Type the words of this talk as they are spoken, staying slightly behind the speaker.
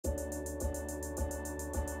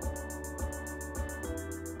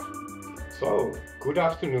So, good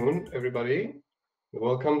afternoon, everybody.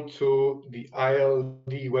 Welcome to the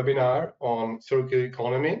IALD webinar on circular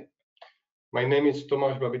economy. My name is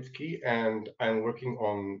Tomáš Babicki, and I'm working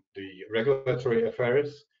on the regulatory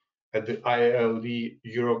affairs at the IALD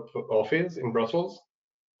Europe office in Brussels.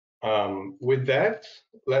 With that,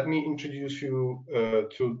 let me introduce you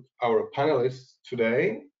to our panelists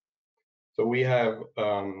today. So we have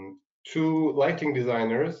two lighting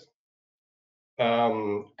designers,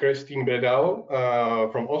 Kristin Bredal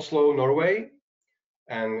from Oslo, Norway,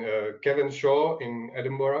 and Kevan Shaw in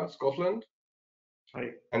Edinburgh, Scotland.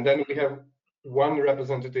 Hi. And then we have one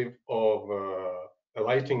representative of a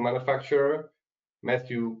lighting manufacturer,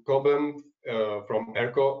 Matthew Cobham from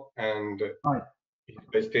ERCO, and he's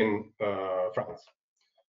based in France.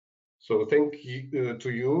 So thank you to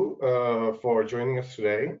you for joining us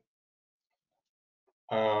today.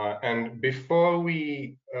 And before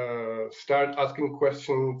we start asking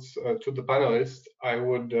questions to the panelists, I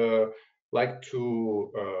would like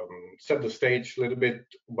to set the stage a little bit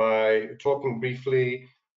by talking briefly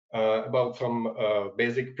about some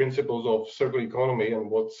basic principles of circular economy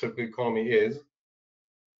and what circular economy is.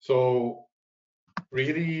 So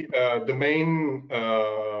really the main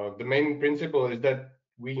principle is that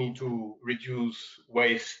we need to reduce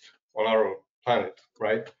waste on our planet,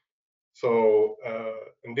 right? So,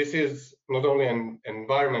 and this is not only an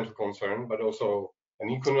environmental concern, but also an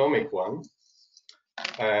economic one.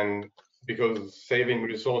 And because saving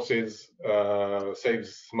resources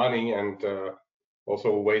saves money, and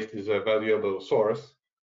also waste is a valuable source.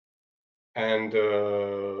 And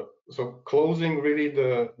so closing really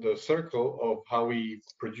the circle of how we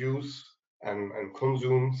produce and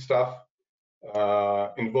consume stuff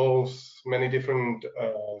involves many different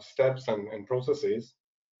steps and processes.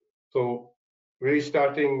 So really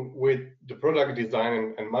starting with the product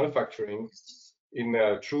design and manufacturing, in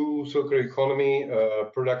a true circular economy,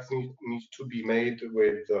 products need to be made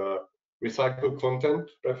with recycled content,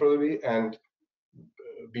 preferably, and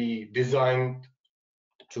be designed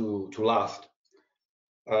to last.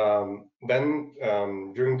 Then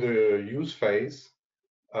during the use phase,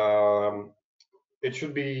 it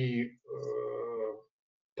should be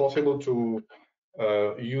possible to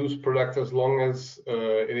use product as long as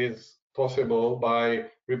it is possible by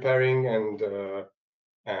repairing and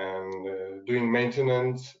doing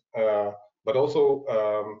maintenance, but also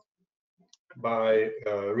by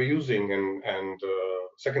reusing and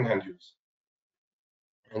second-hand use.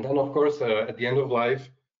 And then, of course, at the end of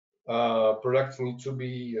life, products need to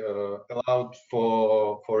be allowed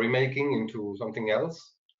for remaking into something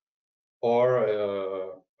else,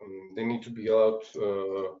 or they need to be allowed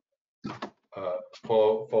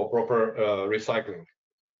for proper recycling.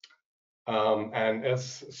 And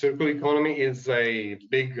as circular economy is a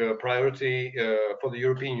big priority for the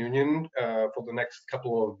European Union for the next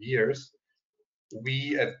couple of years,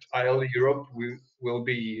 we at IALD Europe will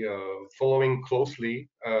be following closely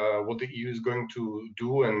what the EU is going to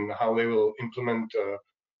do and how they will implement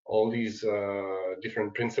all these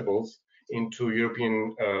different principles into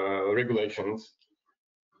European regulations.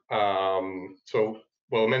 So,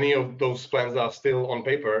 well, many of those plans are still on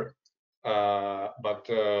paper, but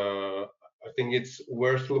I think it's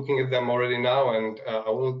worth looking at them already now, and I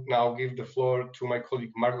will now give the floor to my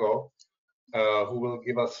colleague Margot, who will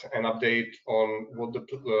give us an update on what the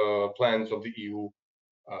plans of the EU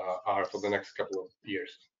are for the next couple of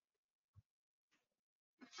years.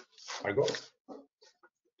 Margot?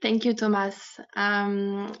 Thank you, Thomas.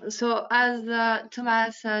 So as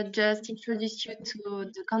Thomas just introduced you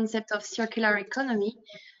to the concept of circular economy,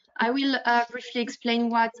 I will briefly explain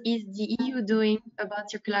what is the EU doing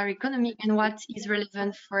about circular economy and what is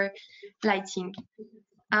relevant for lighting.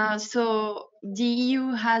 So the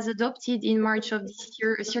EU has adopted in March of this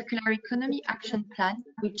year a circular economy action plan,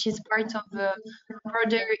 which is part of a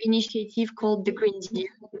broader initiative called the Green Deal.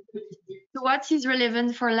 So what is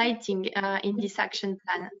relevant for lighting in this action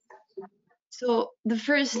plan? So the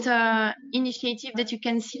first initiative that you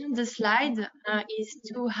can see on the slide is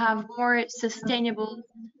to have more sustainable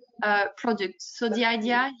products. So the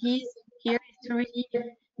idea here is to really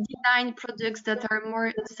design products that are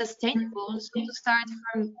more sustainable. So to start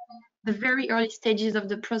from the very early stages of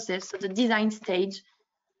the process, so the design stage,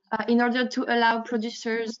 in order to allow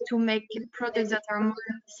producers to make products that are more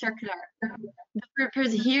circular. The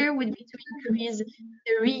purpose here would be to increase the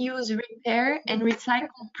reuse, repair, and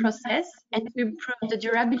recycle process, and to improve the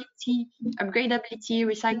durability, upgradability,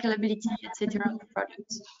 recyclability, etc. of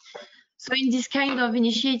products. So in this kind of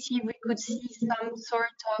initiative, we could see some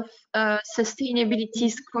sort of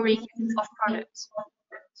sustainability scoring of products.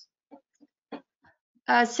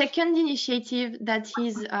 A second initiative that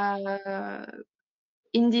is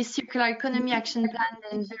in this circular economy action plan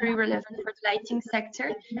and very relevant for the lighting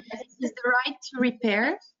sector is the right to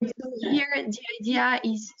repair. So here the idea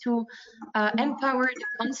is to empower the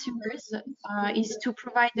consumers, is to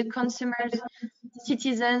provide the consumers,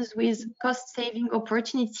 citizens with cost-saving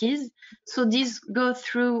opportunities. So these go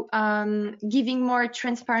through giving more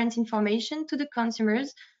transparent information to the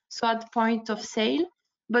consumers, so at point of sale,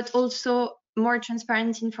 but also more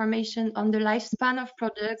transparent information on the lifespan of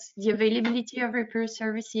products, the availability of repair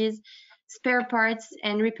services, spare parts,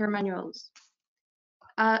 and repair manuals.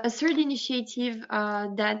 A third initiative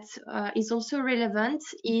that is also relevant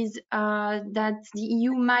is that the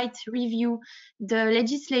EU might review the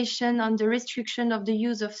legislation on the restriction of the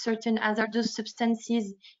use of certain hazardous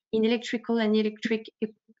substances in electrical and electric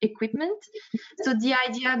equipment. So the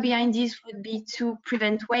idea behind this would be to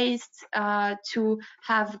prevent waste, to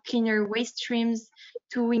have cleaner waste streams,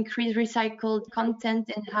 to increase recycled content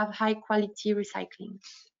and have high quality recycling.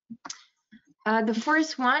 The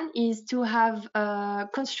first one is to have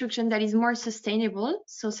construction that is more sustainable,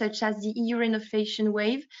 so such as the EU renovation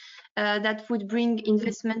wave that would bring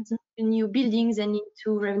investment in new buildings and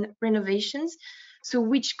into renovations, so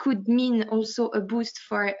which could mean also a boost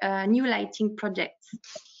for new lighting projects.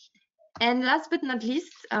 And last but not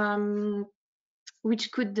least,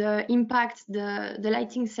 which could impact the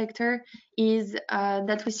lighting sector is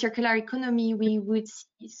that with circular economy, we would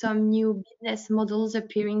see some new business models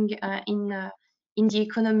appearing in the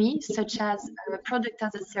economy, such as product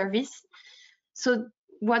as a service. So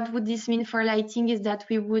what would this mean for lighting is that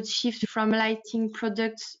we would shift from lighting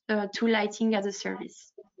products to lighting as a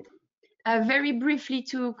service. Very briefly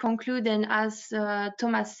to conclude, and as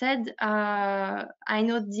Thomas said, I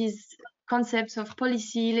know these concepts of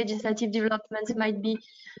policy, legislative developments might be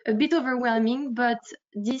a bit overwhelming, but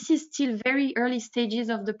this is still very early stages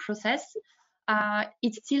of the process.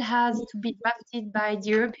 It still has to be drafted by the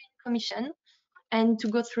European Commission and to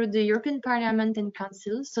go through the European Parliament and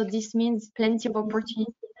Council. So this means plenty of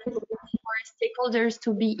opportunities for stakeholders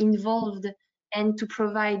to be involved and to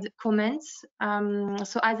provide comments.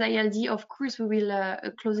 So as IALD, of course, we will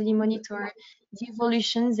closely monitor the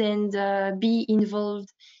evolutions and be involved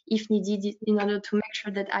if needed in order to make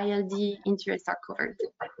sure that IALD interests are covered.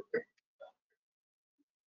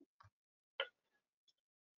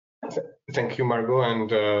 Thank you, Margot.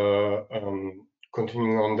 And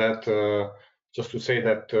continuing on that, just to say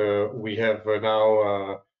that we have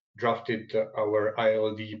now drafted our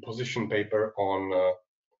IALD position paper on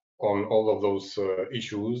all of those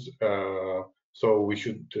issues. So we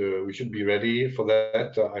should be ready for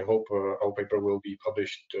that. I hope our paper will be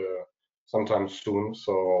published sometime soon.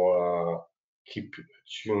 So keep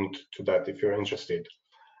tuned to that if you're interested.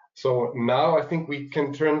 So now I think we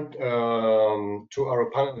can turn to our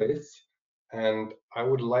panelists, and I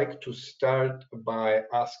would like to start by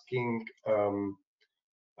asking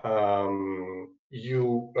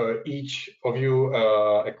each of you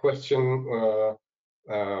a question,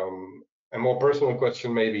 a more personal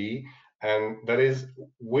question maybe, and that is,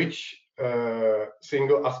 which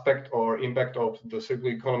single aspect or impact of the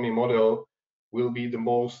circular economy model will be the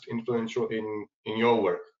most influential in your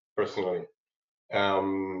work personally?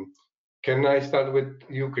 Can I start with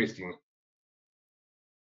you, Kristin?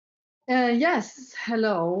 Yes,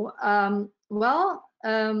 hello.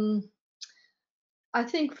 I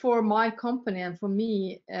think for my company and for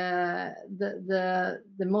me, the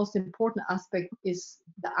most important aspect is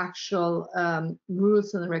the actual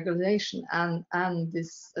rules and regulation and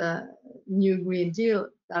this new Green Deal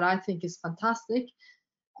that I think is fantastic,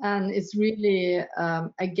 and it's really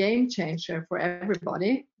a game changer for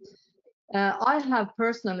everybody. I have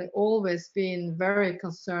personally always been very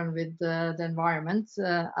concerned with the environment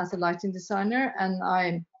as a lighting designer, and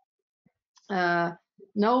I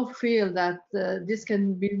now feel that this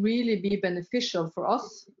can really be beneficial for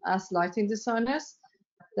us as lighting designers,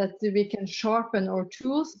 that we can sharpen our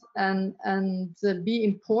tools and be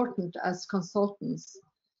important as consultants.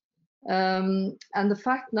 And the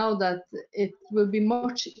fact now that it will be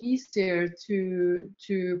much easier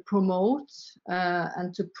to promote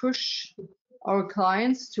and to push our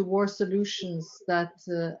clients towards solutions that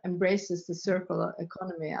embraces the circular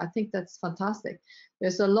economy, I think that's fantastic.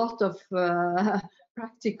 There's a lot of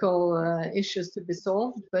practical issues to be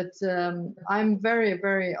solved, but I'm very,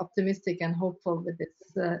 very optimistic and hopeful with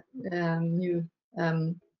this new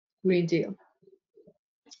Green Deal.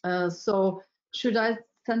 So should I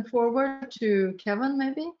send forward to Kevan,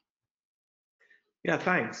 maybe? Yeah,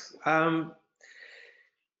 thanks.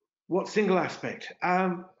 What single aspect?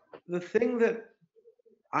 The thing that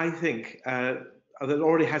I think that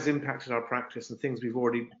already has impacted our practice and things we've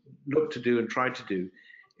already looked to do and tried to do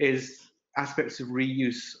is aspects of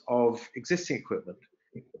reuse of existing equipment.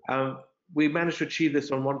 We managed to achieve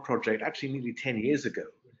this on one project actually nearly 10 years ago.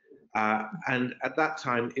 And at that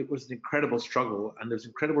time, it was an incredible struggle, and there was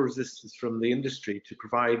incredible resistance from the industry to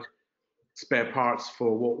provide spare parts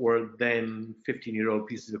for what were then 15-year-old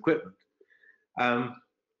pieces of equipment.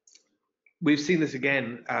 We've seen this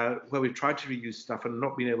again where we've tried to reuse stuff and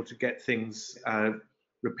not been able to get things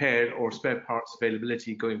repaired or spare parts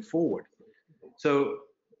availability going forward. So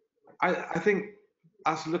I think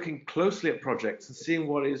us looking closely at projects and seeing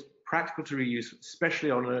what is practical to reuse, especially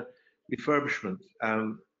on a refurbishment,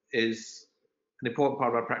 is an important part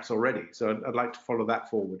of our practice already. So I'd like to follow that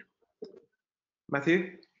forward.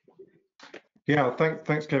 Matthew? Yeah,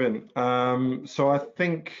 thanks, Kevin. So I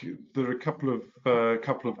think there are a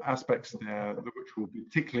couple of aspects there which will be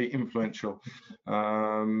particularly influential,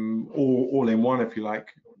 all in one, if you like,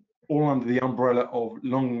 all under the umbrella of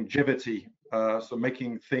longevity. So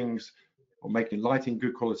making things, or making lighting,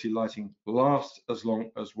 good quality lighting, last as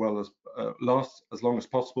long as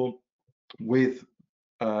possible with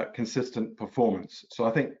consistent performance. So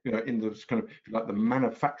I think, you know, in the kind of, if you like, the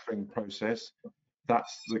manufacturing process,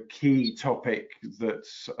 that's the key topic that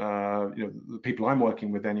you know, the people I'm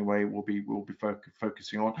working with anyway will be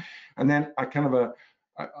focusing on. And then I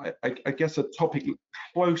guess a topic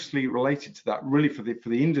closely related to that, really for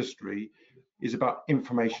the industry, is about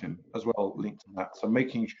information as well linked to that. So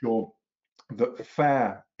making sure that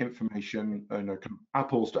fair information, you know, kind of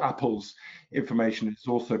apples to apples information is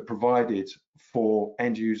also provided for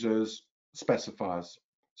end users, specifiers.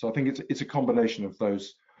 So I think it's a combination of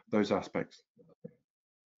those aspects.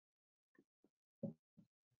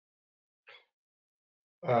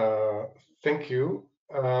 Thank you.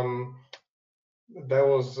 That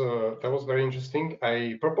was very interesting.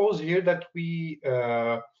 I propose here that we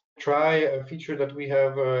try a feature that we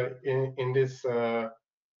have in this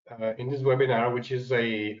webinar, which is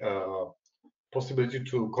a possibility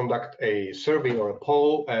to conduct a survey or a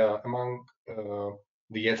poll among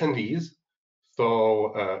the attendees.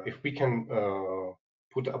 So if we can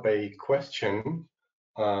put up a question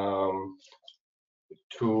to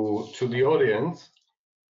the audience.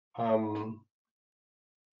 I'm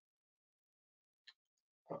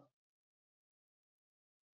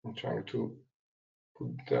trying to put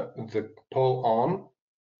the poll on.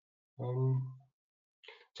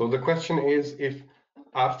 So the question is, if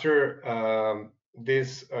after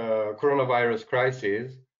this coronavirus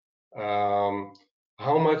crisis,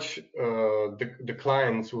 how much the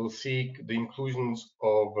clients will seek the inclusions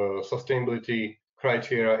of sustainability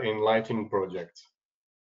criteria in lighting projects?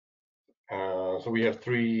 So we have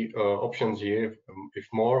three options here, if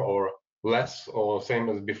more or less or same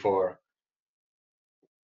as before.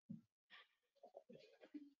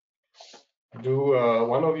 Do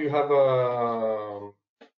one of you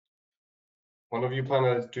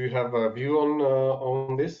panelists, do you have a view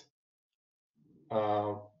on this?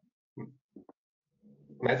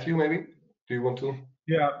 Matthew, maybe? Do you want to?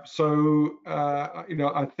 Yeah, so you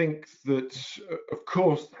know, I think that of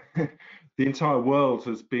course the entire world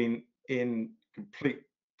has been in complete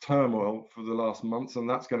turmoil for the last months, and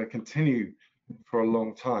that's going to continue for a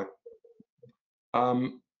long time.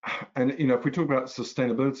 And you know, if we talk about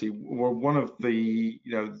sustainability, well, one of the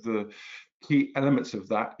key elements of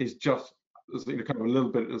that is just, you know, kind of a little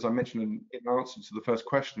bit, as I mentioned in answer to the first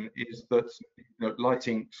question, is that, you know,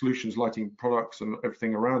 lighting solutions, lighting products, and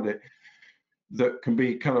everything around it that can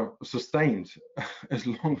be kind of sustained as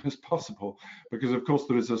long as possible, because of course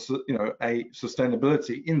there is a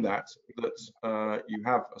sustainability in that you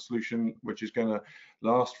have a solution which is going to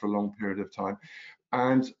last for a long period of time.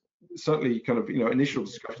 And certainly kind of, you know, initial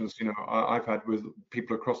discussions, you know, I've had with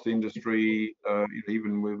people across the industry, you know,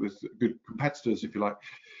 even with good competitors, if you like,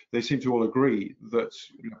 they seem to all agree that,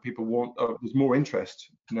 you know, people want, there's more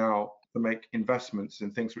interest now to make investments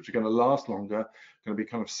in things which are going to last longer, going to be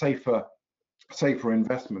kind of safer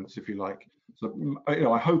investments, if you like. So, you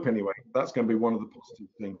know, I hope anyway that's going to be one of the positive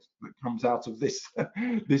things that comes out of this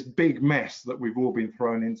this big mess that we've all been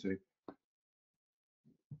thrown into.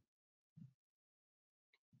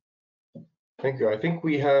 Thank you. I think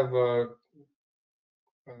we have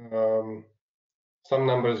some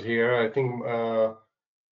numbers here. I think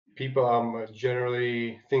people are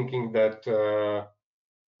generally thinking that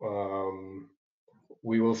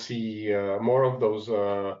we will see more of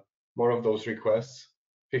those requests.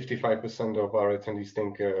 55% of our attendees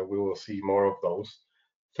think we will see more of those.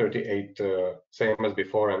 38% same as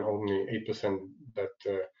before, and only 8% that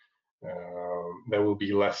there will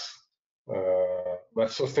be less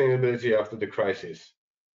sustainability after the crisis.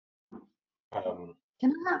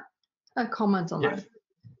 Can I have a comment on yes.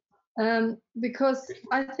 that? Because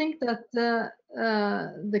I think that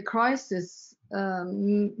the crisis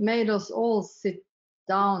made us all sit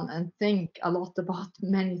down and think a lot about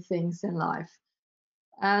many things in life.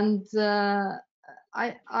 And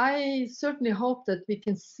I certainly hope that we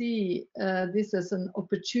can see this as an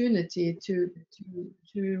opportunity to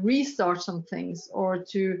restart some things, or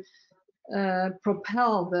to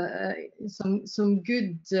propel some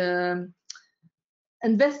good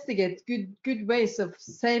investigate good ways of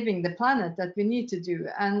saving the planet that we need to do.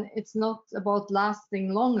 And it's not about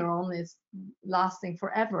lasting longer on, it's lasting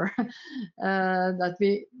forever. that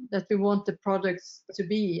we want the products to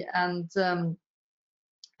be. And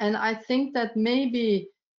I think that maybe,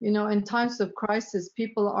 you know, in times of crisis,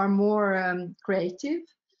 people are more creative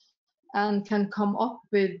and can come up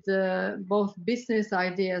with both business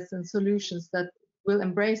ideas and solutions that will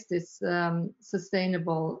embrace this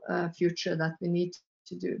sustainable future that we need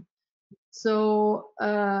to do. So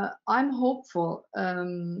I'm hopeful,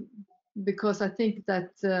 because I think that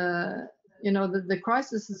you know, the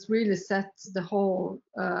crisis has really set the whole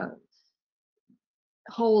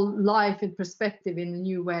life in perspective in a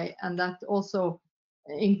new way, and that also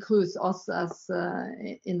includes us as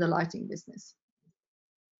in the lighting business.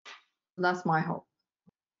 That's my hope.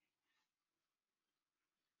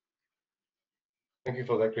 Thank you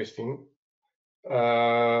for that, Kristin.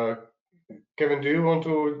 Kevan, do you want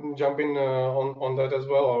to jump in on that as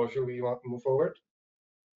well, or should we move forward?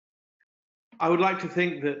 I would like to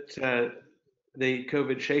think that the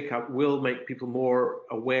COVID shakeup will make people more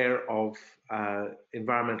aware of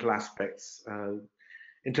environmental aspects.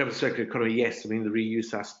 In terms of circular economy, yes, I mean the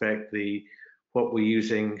reuse aspect, what we're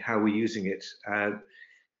using, how we're using it.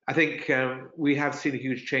 I think we have seen a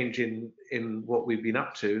huge change in what we've been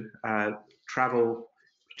up to, travel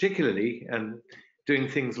particularly, and doing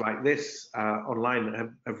things like this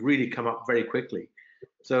online have really come up very quickly.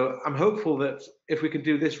 So I'm hopeful that if we can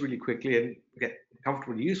do this really quickly and get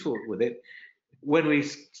comfortable and useful with it, when we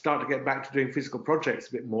start to get back to doing physical projects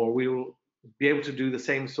a bit more, we will be able to do the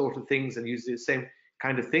same sort of things and use the same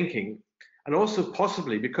kind of thinking. And also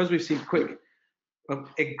possibly, because we've seen quick,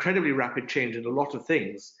 incredibly rapid change in a lot of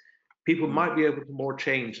things, people might be able to more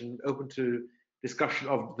change and open to discussion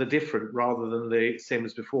of the different rather than the same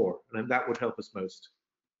as before. And that would help us most.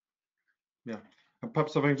 Yeah. And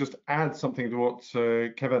perhaps if I can just add something to what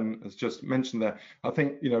Kevan has just mentioned there. I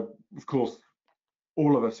think, you know, of course,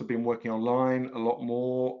 all of us have been working online a lot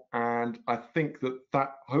more, and I think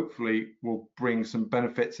that hopefully will bring some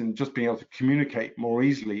benefits in just being able to communicate more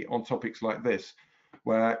easily on topics like this,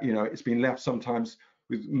 where, you know, it's been left sometimes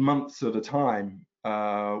with months at a time,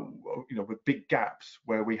 you know, with big gaps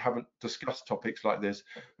where we haven't discussed topics like this,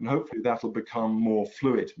 and hopefully that'll become more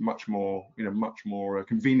fluid, much more, you know, much more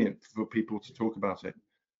convenient for people to talk about it.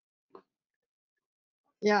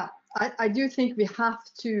 Yeah, I do think we have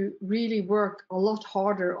to really work a lot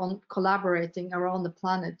harder on collaborating around the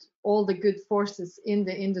planet, all the good forces in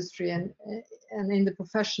the industry and in the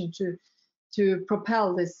profession to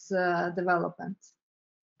propel this development.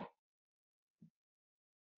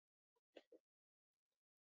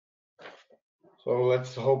 So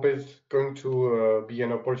let's hope it's going to be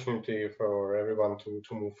an opportunity for everyone to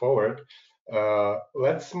move forward.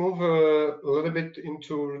 Let's move a little bit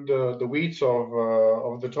into the weeds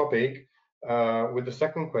of the topic with the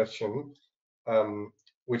second question,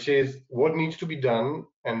 which is what needs to be done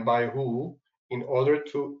and by who in order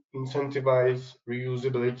to incentivize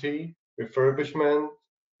reusability, refurbishment,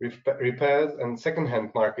 repairs, and second-hand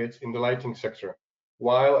markets in the lighting sector,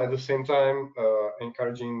 while at the same time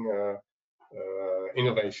encouraging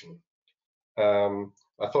innovation.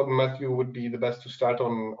 I thought Matthew would be the best to start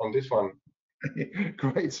on this one.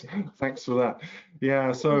 Great, thanks for that.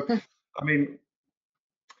 Yeah, so I mean,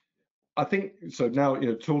 I think so now, you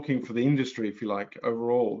know, talking for the industry, if you like,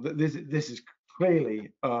 overall, this is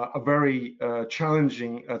clearly a very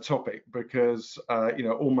challenging topic, because you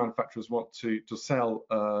know, all manufacturers want to sell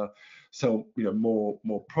you know,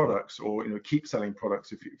 more products, or, you know, keep selling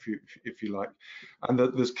products if you like, and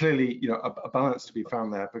there's clearly, you know, a balance to be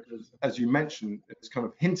found there, because as you mentioned, it's kind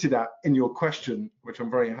of hinted at in your question, which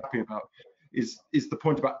I'm very happy about, is the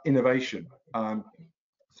point about innovation.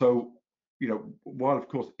 So, you know, while of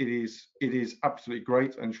course it is absolutely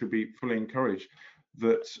great and should be fully encouraged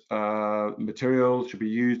that materials should be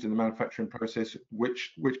used in the manufacturing process,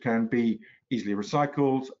 which can be easily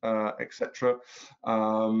recycled, etc.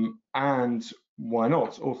 And why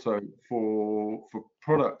not also for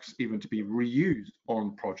products even to be reused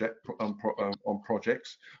on projects.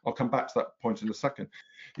 I'll come back to that point in a second.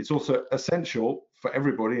 It's also essential for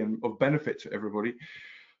everybody and of benefit to everybody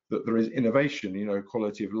that there is innovation, you know,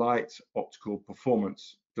 quality of light, optical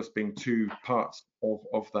performance, just being two parts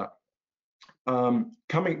of that.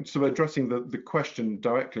 Coming to addressing the question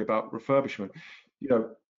directly about refurbishment, you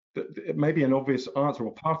know, it may be an obvious answer,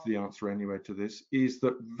 or part of the answer anyway to this, is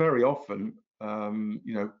that very often,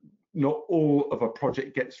 you know, not all of a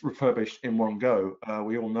project gets refurbished in one go.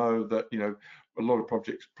 We all know that, you know, a lot of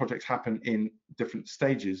projects happen in different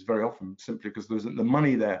stages very often, simply because there isn't the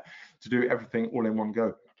money there to do everything all in one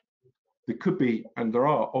go. There could be, and there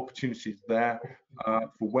are, opportunities there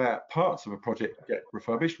for where parts of a project get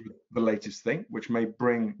refurbished with the latest thing, which may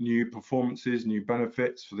bring new performances, new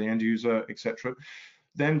benefits for the end user, etc.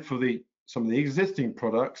 Then for some of the existing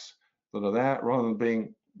products that are there, rather than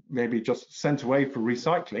being maybe just sent away for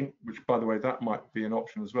recycling, which, by the way, that might be an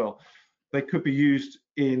option as well, they could be used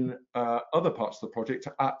in other parts of the project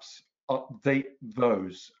to update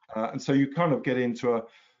those. And so you kind of get into a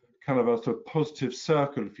kind of a sort of positive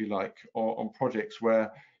circle, if you like, on projects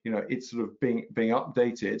where, you know, it's sort of being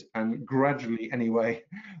updated, and gradually anyway,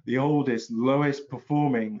 the oldest, lowest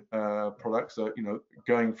performing products are, you know,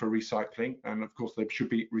 going for recycling, and of course they should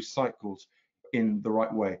be recycled in the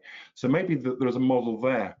right way. So maybe there's a model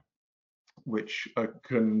there which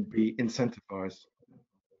can be incentivized.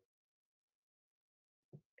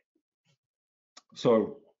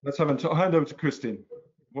 So let's hand over to Kristin.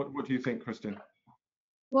 What do you think, Kristin?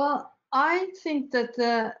 Well, I think that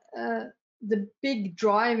the big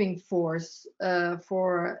driving force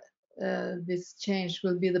for this change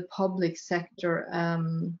will be the public sector.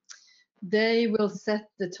 They will set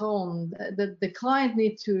the tone. The client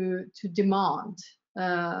needs to demand,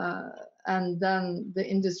 and then the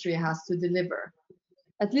industry has to deliver.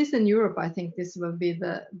 At least in Europe, I think this will be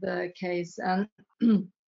the case. And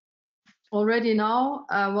already now,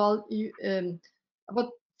 well,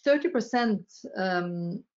 about 30%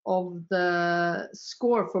 of the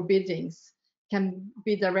score for biddings can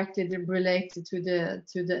be directly related to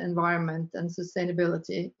the environment and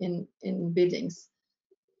sustainability in biddings.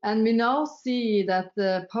 And we now see that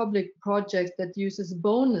the public project that uses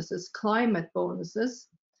bonuses, climate bonuses,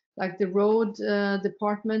 like the road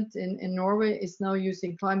department in Norway is now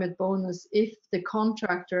using climate bonus if the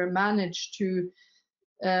contractor managed to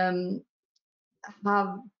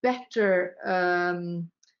have better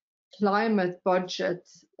climate budget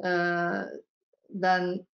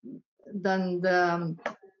than the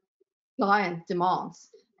client demands,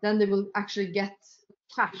 then they will actually get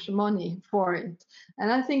cash money for it.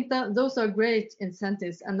 And I think that those are great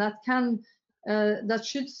incentives, and that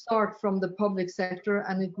should start from the public sector,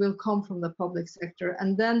 and it will come from the public sector.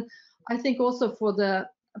 And then I think also for the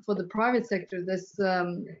private sector, there's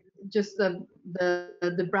just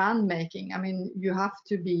the brand making. I mean, you have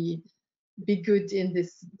to be good in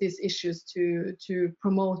these issues to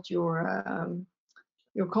promote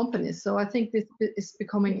your companies. So I think this is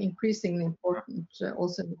becoming increasingly important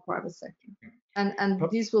also in the private sector, and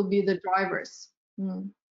these will be the drivers.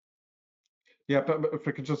 Yeah, but if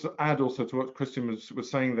I could just add also to what Kristin was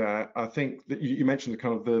saying there, I think that you mentioned the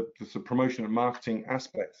kind of the promotion and marketing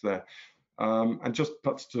aspects there, and just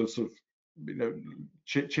perhaps to sort of, you know,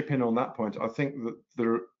 chip in on that point. I think that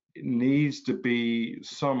there needs to be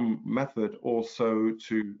some method also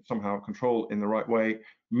to somehow control in the right way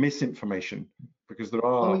misinformation, because there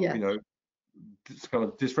are, you know, this kind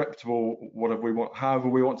of disreputable, however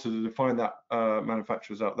we want to define that,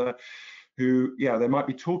 manufacturers out there who, yeah, they might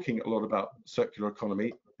be talking a lot about circular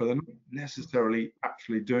economy, but they're not necessarily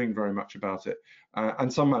actually doing very much about it.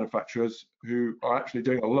 And some manufacturers who are actually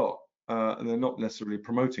doing a lot, and they're not necessarily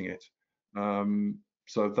promoting it.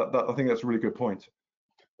 So that I think that's a really good point.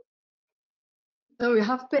 So you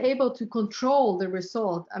have to be able to control the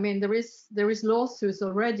result. I mean, there is lawsuits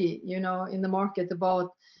already, you know, in the market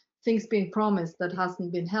about things being promised that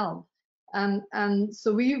hasn't been held. And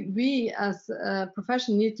so we as a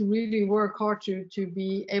profession need to really work hard to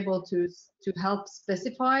be able to help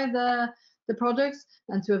specify the products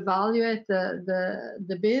and to evaluate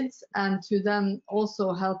the bids, and to then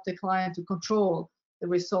also help the client to control the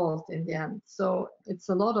result in the end. So it's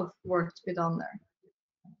a lot of work to be done there.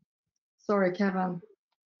 Sorry, Kevan.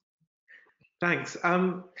 Thanks.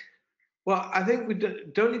 Well, I think we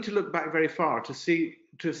don't need to look back very far to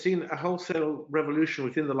have seen a wholesale revolution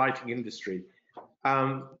within the lighting industry.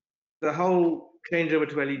 The whole changeover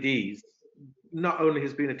to LEDs not only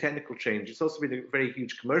has been a technical change, it's also been a very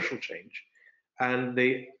huge commercial change. And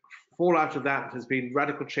the fallout of that has been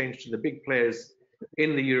radical change to the big players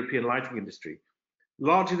in the European lighting industry.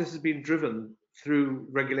 Largely, this has been driven through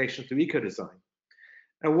regulation, through eco-design.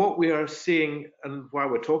 And what we are seeing, and why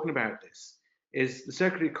we're talking about this, is the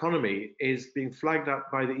circular economy is being flagged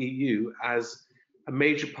up by the EU as a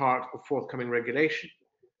major part of forthcoming regulation.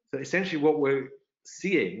 So essentially what we're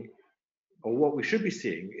seeing, or what we should be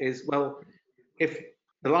seeing, is, well, if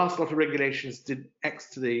the last lot of regulations did X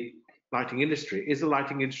to the lighting industry, is the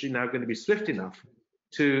lighting industry now going to be swift enough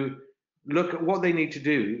to look at what they need to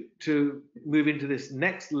do to move into this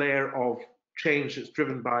next layer of change that's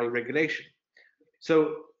driven by regulation?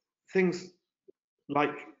 So things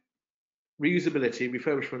like reusability,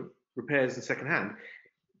 refurbishment, repairs, and secondhand,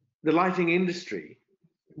 the lighting industry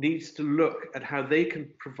needs to look at how they can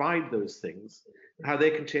provide those things, how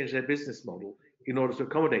they can change their business model in order to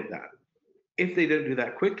accommodate that. If they don't do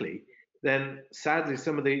that quickly, then sadly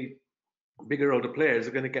some of the bigger, older players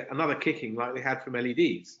are going to get another kicking like they had from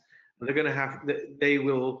LEDs, and they're going to they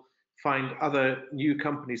will find other new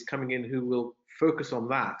companies coming in who will focus on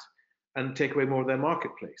that and take away more of their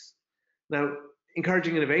marketplace. Now,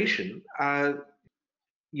 encouraging innovation,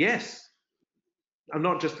 yes, and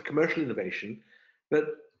not just the commercial innovation, but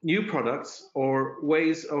new products or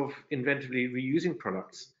ways of inventively reusing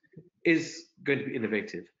products is going to be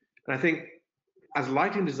innovative. And I think as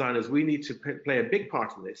lighting designers, we need to play a big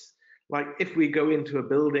part in this. Like if we go into a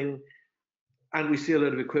building and we see a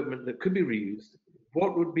load of equipment that could be reused,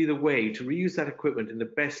 what would be the way to reuse that equipment in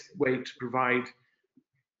the best way to provide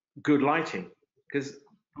good lighting? Because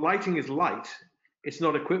lighting is light, it's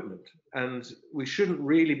not equipment. And we shouldn't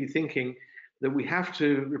really be thinking that we have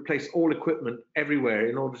to replace all equipment everywhere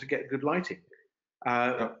in order to get good lighting.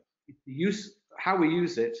 How we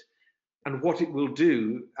use it and what it will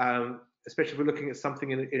do, especially if we're looking at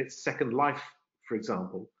something in its second life, for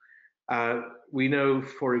example. We know,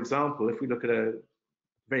 for example, if we look at a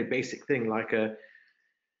very basic thing like a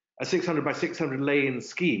 600 by 600 lane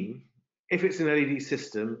scheme, if it's an LED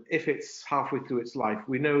system, if it's halfway through its life,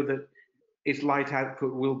 we know that its light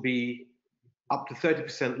output will be up to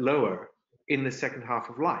 30% lower in the second half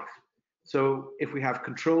of life. So if we have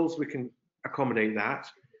controls, we can accommodate that.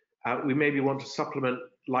 We maybe want to supplement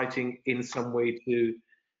lighting in some way to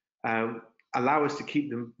allow us to keep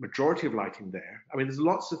the majority of lighting there. I mean, there's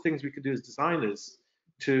lots of things we could do as designers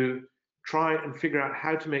to try and figure out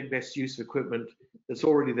how to make best use of equipment that's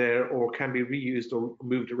already there or can be reused or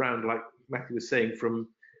moved around, like Matthew was saying, from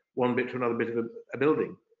one bit to another bit of a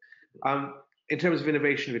building. In terms of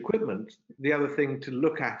innovation of equipment, the other thing to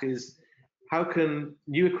look at is how can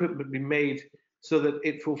new equipment be made so that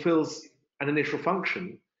it fulfills an initial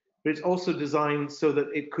function, but it's also designed so that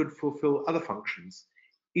it could fulfill other functions,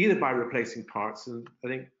 either by replacing parts, and I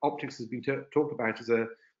think optics has been talked about as a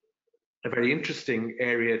very interesting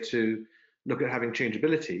area to look at having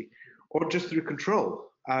changeability, or just through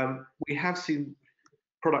control. We have seen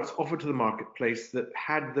products offered to the marketplace that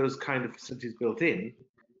had those kind of facilities built in.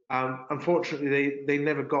 Unfortunately, they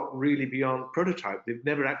never got really beyond prototype. They've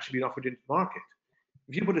never actually been offered into the market.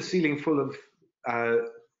 If you put a ceiling full of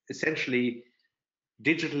essentially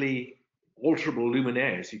digitally alterable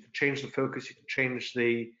luminaires, you can change the focus, you can change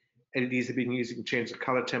the LEDs they've been using, you can change the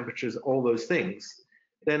color temperatures, all those things,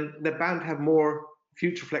 then they're bound to have more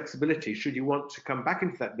future flexibility should you want to come back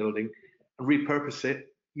into that building and repurpose it,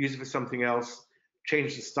 use it for something else,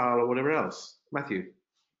 change the style or whatever else. Matthew?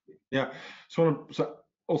 Yeah, so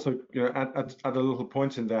also, add a little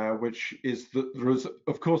point in there, which is that there is,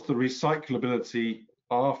 of course, the recyclability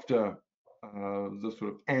after the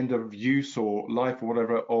sort of end of use or life or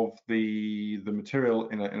whatever of the material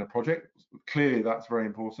in a project. Clearly, that's very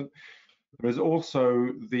important. There is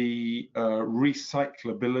also the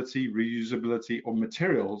recyclability, reusability of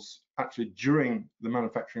materials actually during the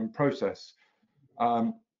manufacturing process.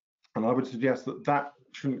 And I would suggest that that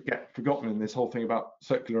shouldn't get forgotten in this whole thing about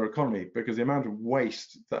circular economy, because the amount of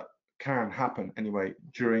waste that can happen anyway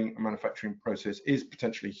during a manufacturing process is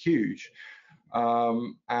potentially huge.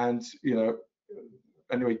 And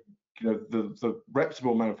anyway, the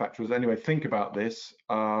reputable manufacturers anyway think about this,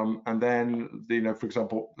 and then for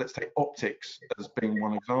example, let's take optics as being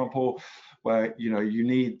one example, where you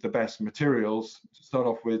need the best materials to start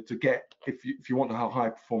off with to get if you want to have high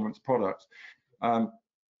performance products.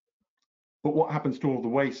 But what happens to all the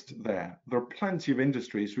waste there? There are plenty of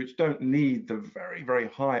industries which don't need the very, very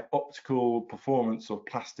high optical performance of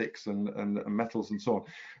plastics and metals and so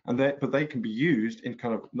on. But they can be used in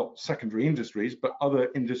kind of not secondary industries, but other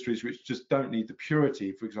industries which just don't need the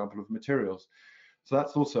purity, for example, of materials. So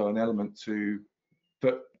that's also an element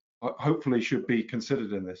that hopefully should be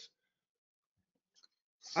considered in this.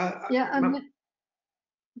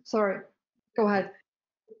 Sorry, go ahead.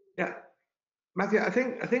 Yeah. Matthew, I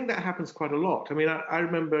think that happens quite a lot. I mean, I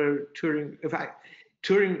remember touring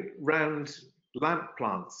around lamp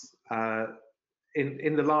plants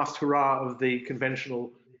in the last hurrah of the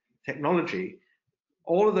conventional technology.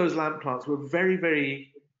 all of those lamp plants were very,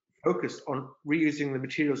 very focused on reusing the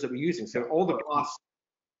materials that we're using. So all the glass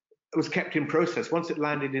was kept in process. Once it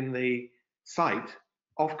landed in the site,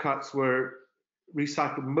 offcuts were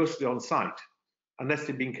recycled mostly on site, unless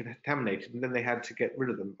they'd been contaminated, and then they had to get rid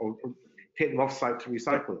of them or take them off site to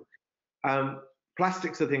recycle them.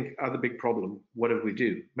 Plastics, I think, are the big problem, whatever we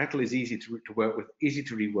do. Metal is easy to work with, easy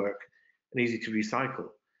to rework, and easy to recycle.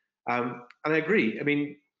 And I agree. I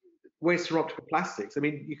mean, waste from optical plastics, I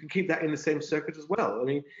mean, you can keep that in the same circuit as well. I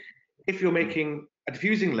mean, if you're making a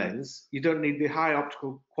diffusing lens, you don't need the high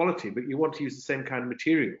optical quality, but you want to use the same kind of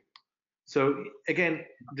material. So again,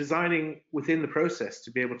 designing within the process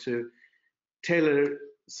to be able to tailor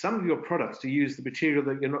some of your products to use the material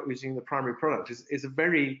that you're not using in the primary product is a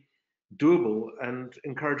very doable and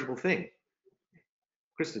encourageable thing.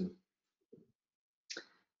 Kristin.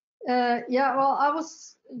 Yeah, well, I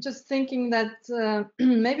was just thinking that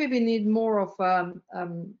maybe we need more of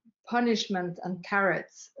punishment and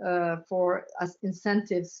carrots as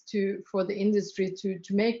incentives for the industry to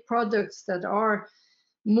make products that are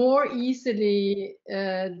more easily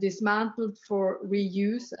dismantled for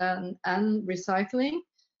reuse and recycling.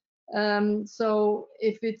 So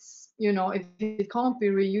if it's, if it can't be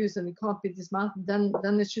reused and it can't be dismantled,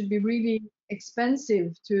 then it should be really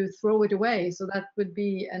expensive to throw it away. So that would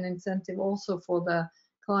be an incentive also for the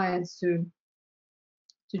clients to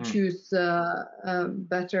choose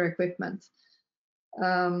better equipment.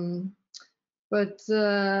 But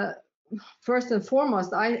first and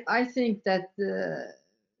foremost, I think that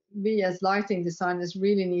we as lighting designers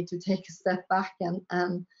really need to take a step back and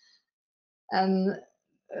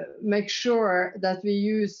make sure that we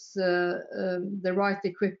use the right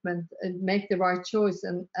equipment and make the right choice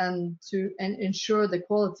and ensure the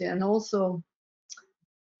quality, and also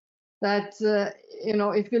that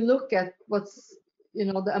if you look at what's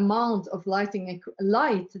the amount of light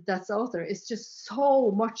that's out there, it's just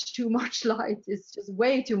too much light. It's just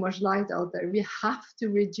way too much light out there. We have to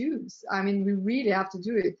reduce. I mean, we really have to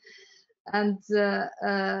do it. And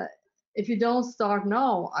if you don't start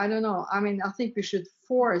now, I don't know. I mean, I think we should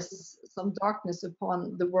force some darkness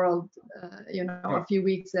upon the world, a few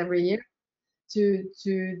weeks every year to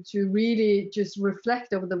really just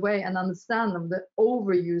reflect over the way and understand of the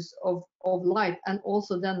overuse of light, and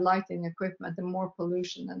also then lighting equipment and more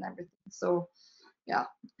pollution and everything. So yeah,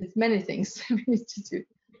 it's many things we need to do.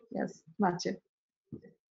 Yes, Matthew.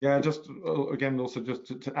 Yeah, just again, also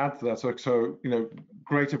just to add to that, so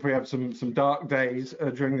great if we have some dark days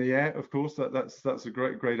during the year. Of course, that's a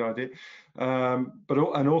great idea. But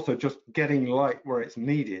also just getting light where it's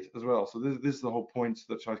needed as well. So this is the whole point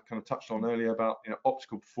that I kind of touched on earlier about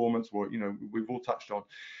optical performance, or we've all touched on.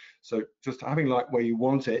 So just having light where you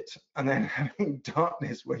want it, and then having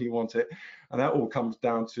darkness where you want it, and that all comes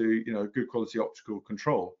down to good quality optical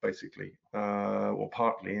control, basically, or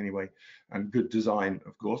partly anyway, and good design,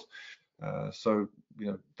 of course. So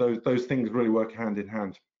those things really work hand in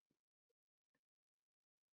hand.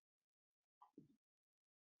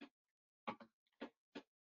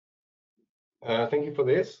 Thank you for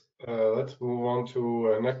this. Let's move on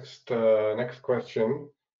to next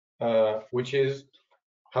question, which is,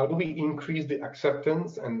 how do we increase the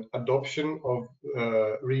acceptance and adoption of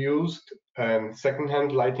reused and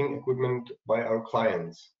second-hand lighting equipment by our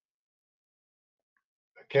clients?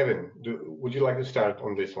 Kevin, would you like to start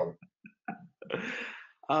on this one?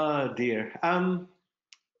 Oh dear.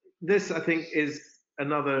 This, I think, is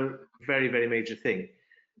another very, very major thing.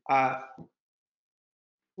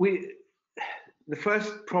 The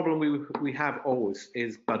first problem we have always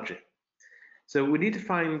is budget. So we need to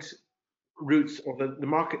find routes, or the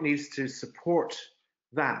market needs to support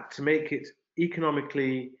that to make it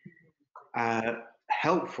economically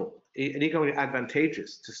helpful and economically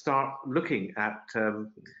advantageous to start looking at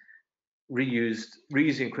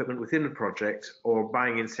reusing equipment within the project, or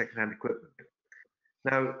buying in second-hand equipment.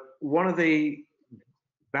 Now, one of the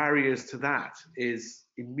barriers to that is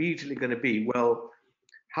immediately going to be, well,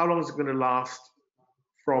 how long is it going to last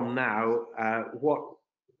from now? What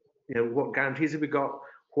guarantees have we got?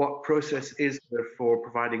 What process is there for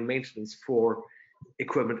providing maintenance for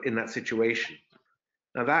equipment in that situation?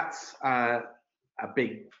 Now that's a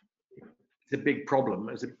big problem.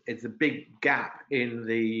 It's a big gap in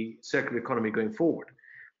the circular economy going forward.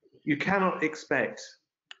 You cannot expect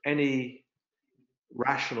any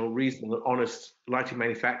rational, reasonable, honest lighting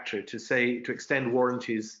manufacturer to extend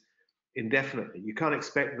warranties indefinitely. You can't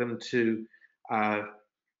expect them to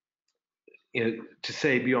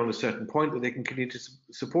say beyond a certain point that they can continue to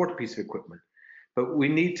support a piece of equipment. But we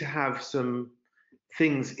need to have some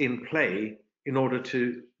things in play in order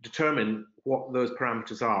to determine what those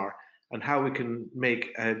parameters are and how we can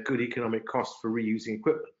make a good economic cost for reusing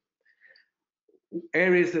equipment.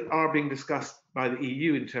 Areas that are being discussed by the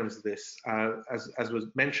EU in terms of this, as was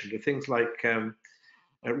mentioned, are things like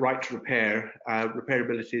right to repair,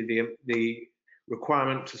 repairability, the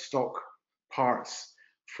requirement to stock parts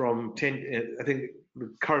from 10, I think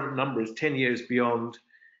the current number is 10 years beyond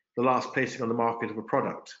the last placing on the market of a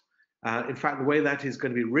product. In fact, the way that is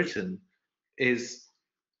going to be written is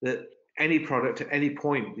that any product at any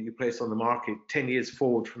point that you place on the market 10 years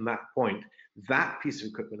forward from that point, that piece of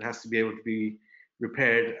equipment has to be able to be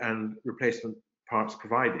repaired and replacement parts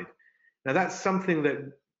provided. Now that's something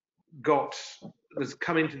that has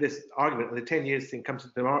come into this argument, and the 10 years thing comes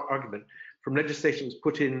into the argument from legislation that was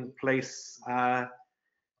put in place,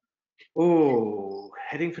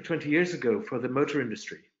 heading for 20 years ago for the motor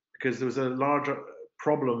industry, because there was a larger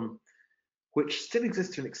problem, which still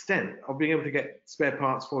exists to an extent, of being able to get spare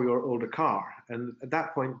parts for your older car. And at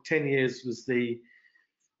that point, 10 years was the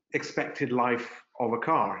expected life of a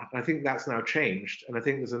car. And I think that's now changed, and I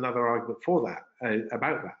think there's another argument for that,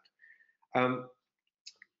 about that.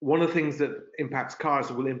 One of the things that impacts cars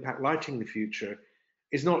and will impact lighting in the future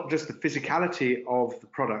is not just the physicality of the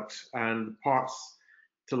product and parts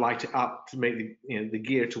to light it up to make the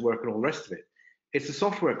gear to work and all the rest of it. It's the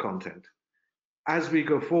software content. As we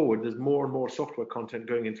go forward, there's more and more software content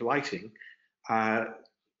going into lighting. A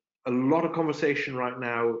lot of conversation right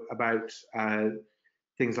now about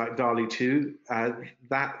things like DALI 2.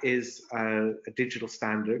 That is a digital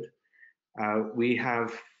standard. We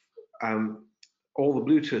have all the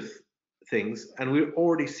Bluetooth things, and we're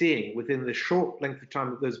already seeing within the short length of time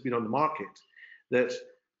that those have been on the market that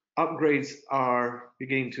upgrades are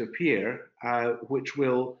beginning to appear, which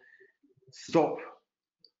will stop,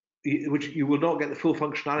 which you will not get the full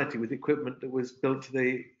functionality with equipment that was built to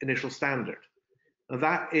the initial standard. Now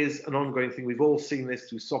that is an ongoing thing. We've all seen this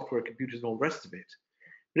through software, computers, and all the rest of it.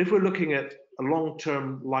 But if we're looking at a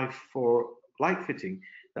long-term life for light fitting,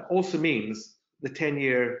 that also means the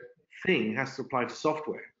 10-year thing has to apply to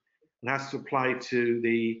software and has to apply to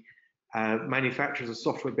the manufacturers of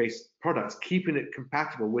software-based products, keeping it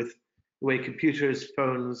compatible with the way computers,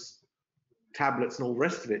 phones, tablets, and all the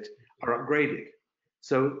rest of it are upgraded.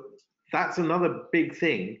 So that's another big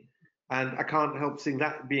thing, and I can't help seeing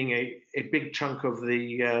that being a big chunk of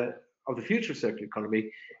the future of circular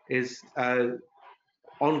economy is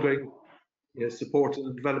ongoing support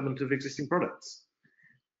and development of existing products.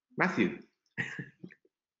 Matthew.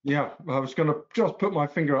 Yeah, I was going to just put my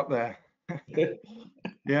finger up there.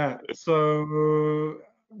 Yeah, so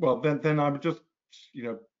well then I would just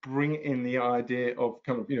bring in the idea of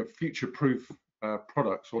kind of future-proof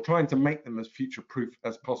products, or trying to make them as future-proof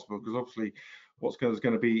as possible, because obviously what's going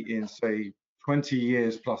to be in, say, 20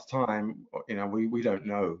 years plus time, we don't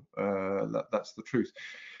know. That's the truth.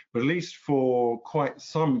 But at least for quite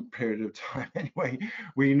some period of time anyway,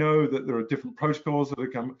 we know that there are different protocols that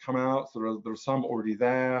have come out. There are some already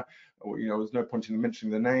there. There's no point in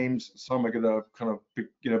mentioning the names. Some are going to kind of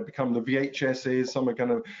become the VHSs. Some are going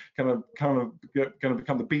to become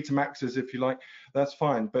the Betamaxes, if you like. That's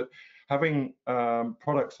fine. But having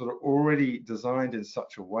products that are already designed in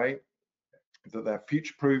such a way that they're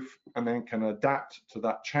future-proof and then can adapt to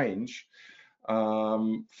that change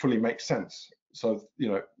fully makes sense. So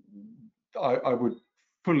I would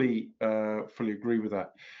fully agree with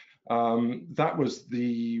that. That was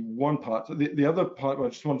the one part. The other part, I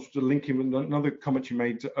just wanted to link in with another comment you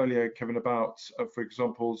made earlier, Kevin, about, for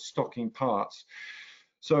example, stocking parts.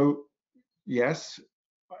 So yes,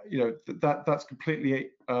 that's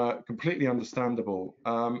completely understandable.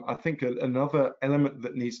 I think another element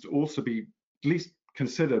that needs to also be at least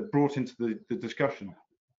considered, brought into the discussion,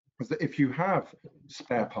 is that if you have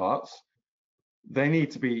spare parts, they need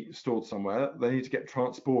to be stored somewhere. They need to get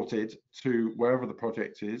transported to wherever the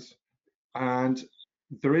project is. And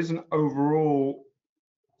there is an overall,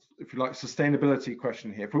 if you like, sustainability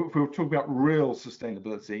question here. If we're talking about real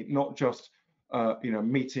sustainability, not just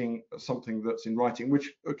meeting something that's in writing,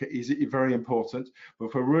 which is very important. But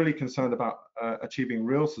if we're really concerned about achieving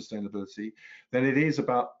real sustainability, then it is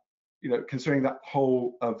about considering that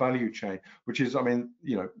whole value chain, which is,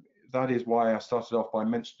 that is why I started off by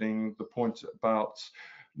mentioning the point about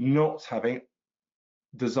not having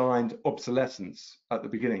designed obsolescence at the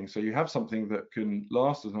beginning. So you have something that can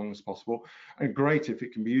last as long as possible, and great if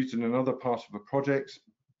it can be used in another part of a project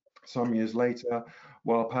some years later,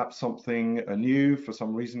 while perhaps something new for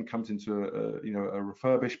some reason comes into a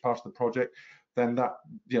refurbished part of the project, then that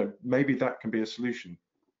maybe that can be a solution,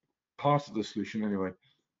 part of the solution anyway.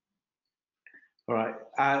 All right,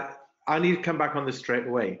 I need to come back on this straight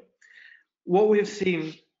away. What we have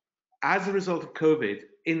seen as a result of COVID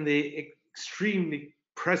in the extremely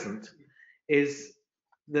present is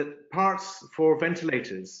that parts for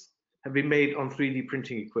ventilators have been made on 3D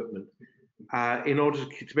printing equipment in order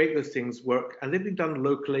to make those things work, and they've been done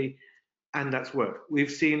locally, and that's worked.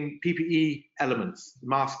 We've seen PPE elements,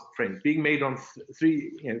 mask frames, being made on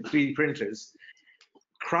 3D printers,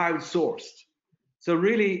 crowdsourced. So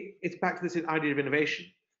really, it's back to this idea of innovation.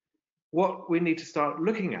 What we need to start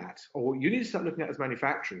looking at, or you need to start looking at as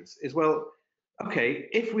manufacturers, is, well, okay,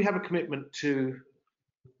 if we have a commitment to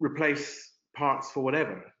replace parts for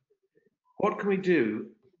whatever, what can we do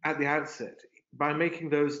at the outset by making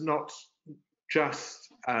those not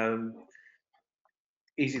just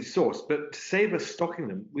easy to source, but to save us stocking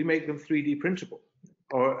them, we make them 3D printable.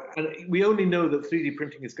 And we only know that 3D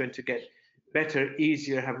printing is going to get better,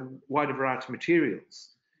 easier, have a wider variety of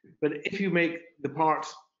materials. But if you make the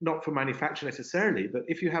parts not for manufacture necessarily, but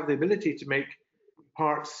if you have the ability to make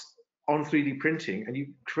parts on 3D printing and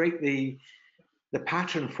you create the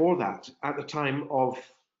pattern for that at the time of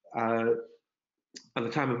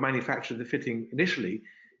manufacture of the fitting initially,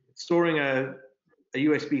 storing a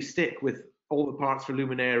USB stick with all the parts for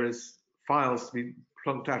luminaires, files to be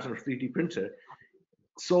plunked out on a 3D printer,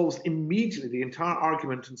 solves immediately the entire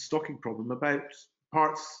argument and stocking problem about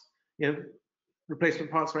parts,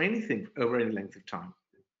 replacement parts for anything over any length of time.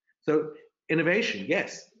 So innovation,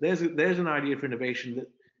 yes, there's an idea for innovation that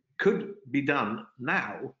could be done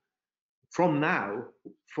now, from now,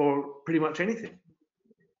 for pretty much anything.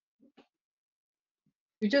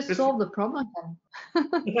 You just solved the problem then.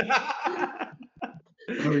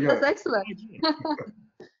 That's excellent.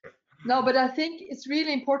 No, but I think it's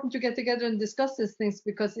really important to get together and discuss these things,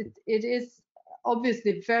 because it is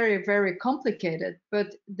obviously very, very complicated,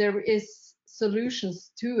 but there is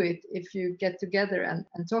solutions to it if you get together and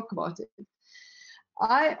talk about it.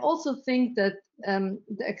 I also think that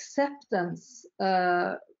the acceptance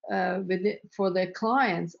for the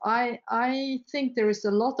clients, I think there is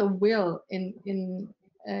a lot of will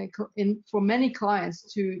for many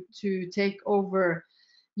clients to take over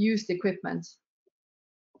used equipment.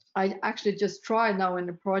 I actually just tried now in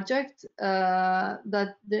the project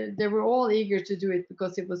that they were all eager to do it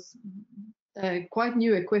because it was quite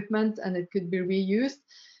new equipment and it could be reused.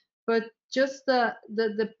 But just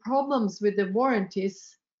the problems with the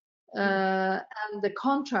warranties and the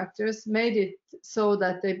contractors made it so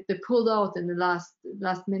that they pulled out in the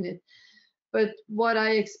last minute. But what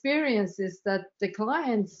I experience is that the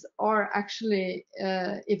clients are actually,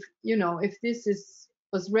 if this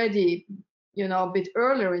was ready, a bit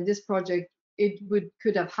earlier in this project, it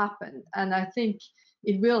could have happened, and I think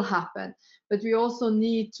it will happen. But we also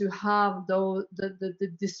need to have the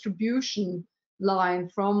distribution line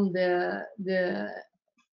from the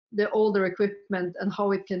older equipment and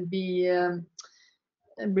how it can be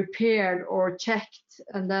repaired or checked,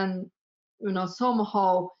 and then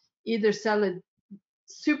somehow either sell it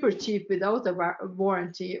super cheap without a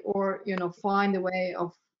warranty, or find a way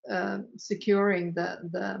of securing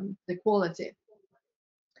the quality.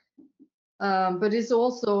 But it's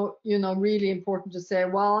also really important to say,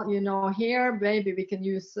 well, here maybe we can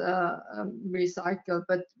use recycle,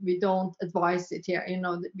 but we don't advise it here.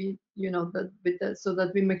 So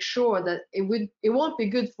that we make sure that it won't be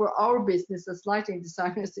good for our business as lighting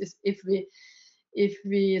designers if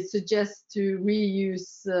we suggest to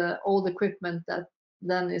reuse old equipment that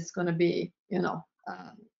then is going to be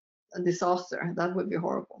a disaster. That would be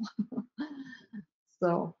horrible.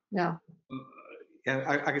 So yeah. Yeah,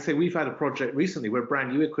 I can say we've had a project recently where brand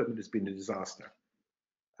new equipment has been a disaster.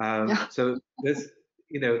 So there's,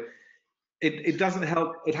 it doesn't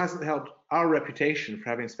help. It hasn't helped our reputation for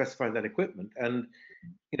having specified that equipment. And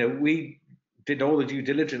we did all the due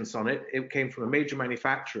diligence on it. It came from a major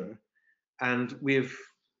manufacturer, and we've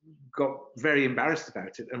got very embarrassed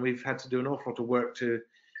about it. And we've had to do an awful lot of work to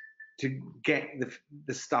get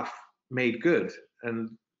the stuff made good.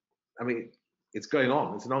 And I mean, it's going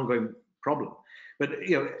on. It's an ongoing problem. But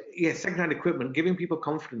secondhand equipment, giving people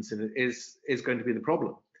confidence in it is going to be the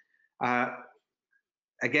problem.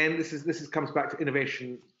 Again, this comes back to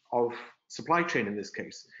innovation of supply chain in this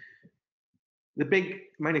case. The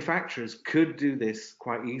big manufacturers could do this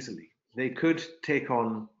quite easily. They could take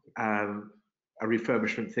on a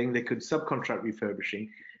refurbishment thing. They could subcontract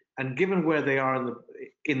refurbishing, and given where they are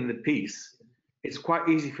in the piece, it's quite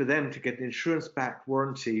easy for them to get an insurance-backed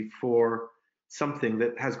warranty for something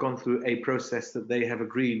that has gone through a process that they have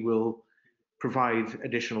agreed will provide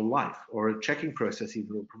additional life, or a checking process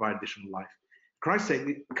even will provide additional life. For Christ's sake,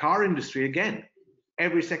 the car industry, again,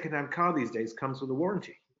 every second-hand car these days comes with a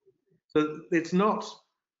warranty. So it's not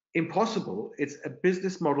impossible. It's a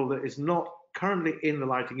business model that is not currently in the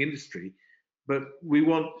lighting industry, but we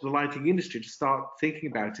want the lighting industry to start thinking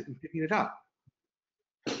about it and picking it up.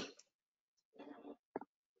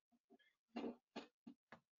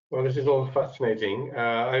 Well, this is all fascinating.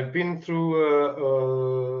 I've been through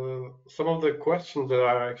some of the questions that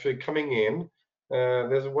are actually coming in.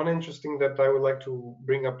 There's one interesting that I would like to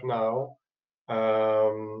bring up now.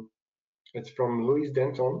 It's from Louise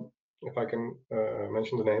Denton, if I can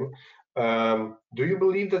mention the name. Do you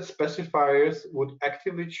believe that specifiers would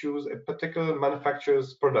actively choose a particular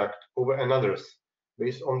manufacturer's product over another's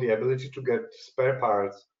based on the ability to get spare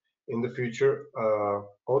parts in the future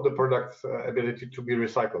or the product's ability to be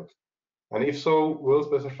recycled? And if so, will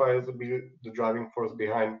specifiers be the driving force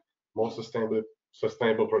behind more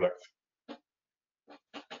sustainable products?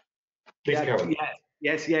 Please, Kevan.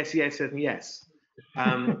 Yes, and yes.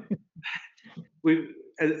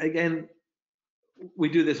 We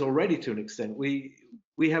do this already to an extent.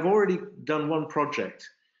 We have already done one project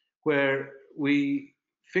where we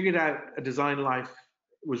figured out a design life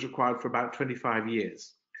was required for about 25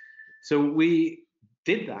 years. So we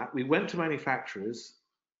did that. We went to manufacturers,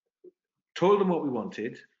 told them what we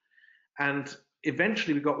wanted, and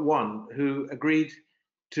eventually we got one who agreed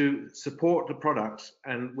to support the product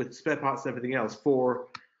and with spare parts and everything else for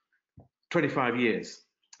 25 years.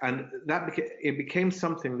 And it became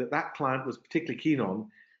something that client was particularly keen on,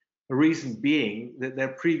 the reason being that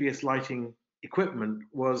their previous lighting equipment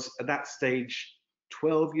was at that stage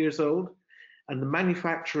 12 years old, and the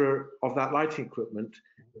manufacturer of that lighting equipment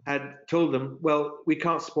had told them, well, we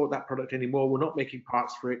can't support that product anymore, we're not making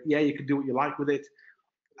parts for it. Yeah, you can do what you like with it,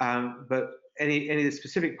 but any of the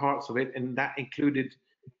specific parts of it, and that included,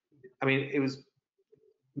 I mean, it was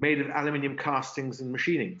made of aluminium castings and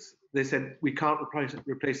machinings. They said, we can't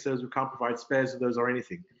replace those, we can't provide spares of those or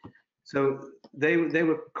anything. So they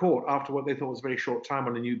were caught after what they thought was a very short time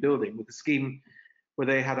on a new building with a scheme where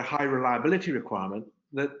they had a high reliability requirement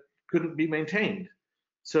that couldn't be maintained.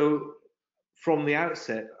 So from the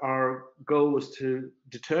outset, our goal was to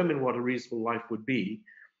determine what a reasonable life would be,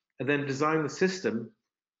 and then design the system,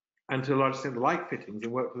 and to a large extent the light fittings,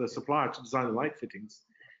 and work with a supplier to design the light fittings,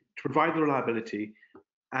 to provide the reliability,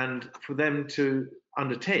 and for them to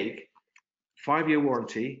undertake 5-year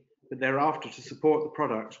warranty, but thereafter to support the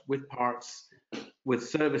product with parts, with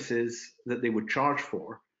services that they would charge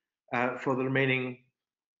for the remaining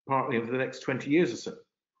part of the next 20 years or so.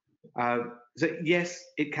 So yes,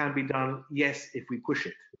 it can be done. Yes, if we push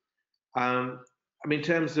it. I mean, in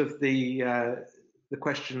terms of the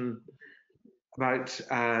question about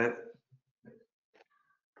spare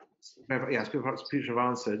parts, Peter have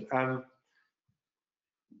answered.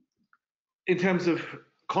 In terms of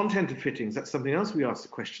content of fittings, that's something else we ask the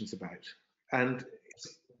questions about. And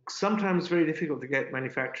it's sometimes very difficult to get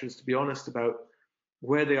manufacturers to be honest about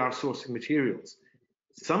where they are sourcing materials.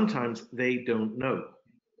 Sometimes they don't know.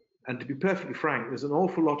 And to be perfectly frank, there's an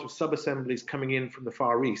awful lot of sub-assemblies coming in from the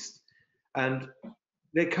Far East, and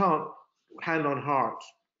they can't, hand on heart,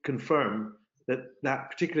 confirm that that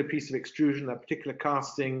particular piece of extrusion, that particular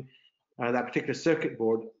casting, that particular circuit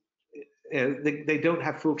board, they don't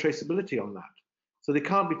have full traceability on that. So they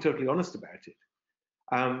can't be totally honest about it.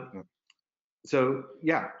 So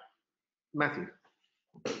yeah, Matthew.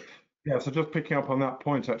 Yeah, so just picking up on that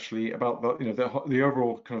point actually about the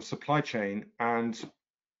overall kind of supply chain, and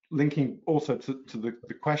linking also to the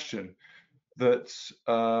question that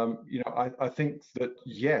I think that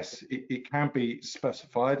yes, it can be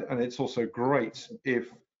specified, and it's also great if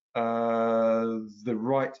the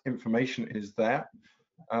right information is there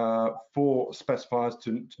for specifiers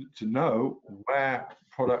to know where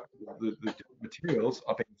the materials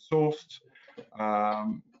are being sourced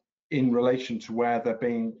in relation to where they're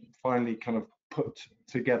being finally kind of put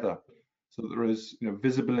together, so that there is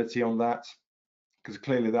visibility on that, because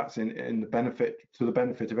clearly that's to the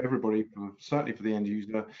benefit of everybody, certainly for the end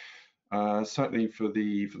user, certainly for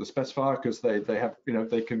the specifier, because they have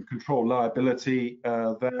they can control liability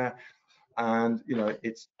there, and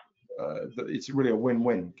it's really a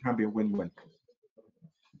win-win. Can be a win-win.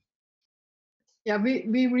 Yeah,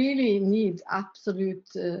 we really need absolute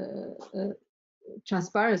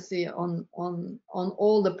transparency on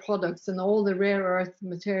all the products and all the rare earth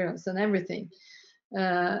materials and everything,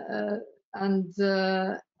 and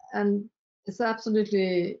it's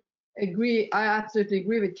absolutely agree. I absolutely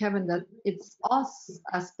agree with Kevan that it's us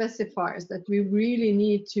as specifiers that we really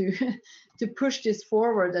need to to push this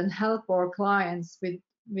forward and help our clients with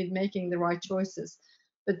making the right choices.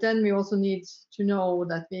 But then we also need to know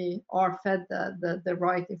that we are fed the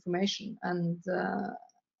right information, and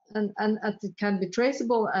it can be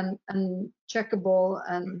traceable and checkable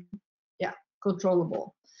and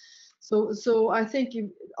controllable. So I think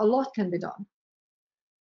a lot can be done.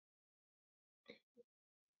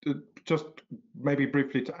 just maybe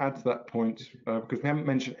briefly to add to that point, because we haven't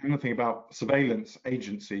mentioned anything about surveillance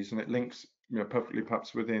agencies, and it links, perfectly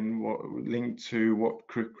perhaps within what linked to what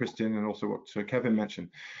Kristin and also what Kevan mentioned,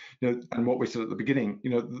 and what we said at the beginning.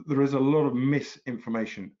 There is a lot of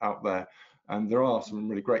misinformation out there, and there are some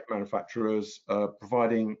really great manufacturers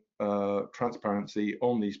providing transparency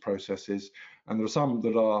on these processes, and there are some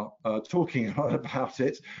that are talking a lot about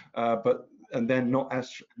it, and then not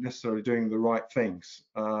necessarily doing the right things.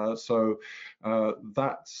 So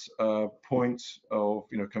that's a point of,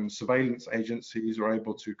 kind of surveillance agencies are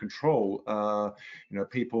able to control,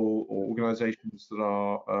 people or organizations that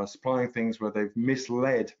are supplying things where they've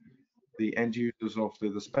misled the end users of the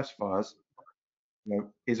specifiers,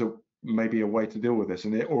 is maybe a way to deal with this,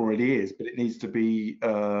 and it already is, but it needs to be,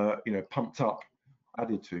 pumped up,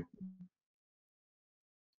 added to.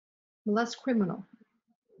 Well, that's criminal.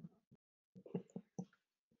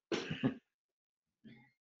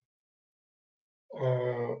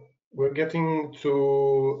 We're getting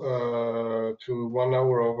to 1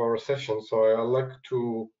 hour of our session, so I'd like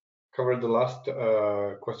to cover the last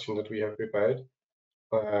question that we have prepared,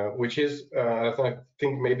 which is, I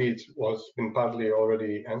think maybe it was been partly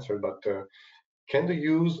already answered, but can the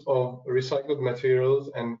use of recycled materials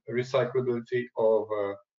and recyclability of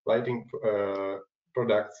lighting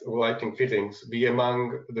products, lighting fittings, be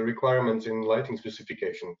among the requirements in lighting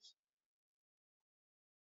specifications?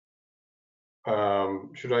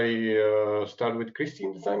 Should I start with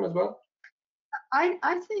Kristin this time as well? I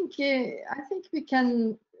think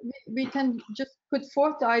we can just put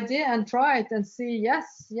forth the idea and try it and see.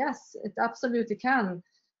 Yes, it absolutely can,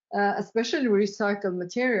 especially recycled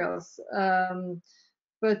materials,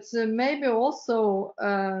 but maybe also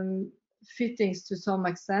fittings to some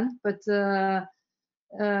extent. But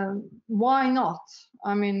why not?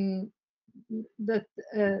 I mean, that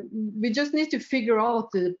we just need to figure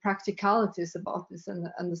out the practicalities about this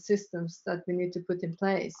and the systems that we need to put in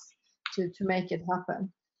place to make it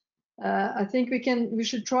happen. I think we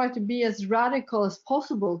should try to be as radical as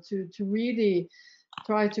possible to really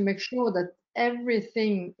try to make sure that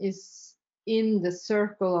everything is in the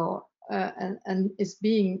circle and is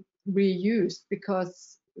being reused,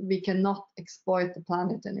 because we cannot exploit the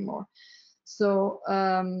planet anymore. So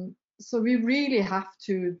so we really have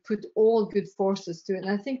to put all good forces to it. And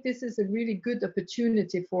I think this is a really good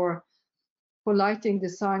opportunity for lighting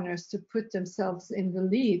designers to put themselves in the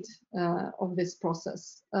lead of this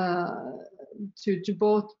process, to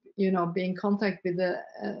both, be in contact with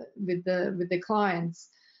the clients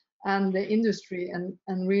and the industry,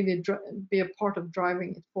 and really be a part of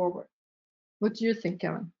driving it forward. What do you think,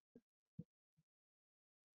 Kevan?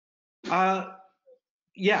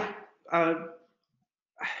 Yeah.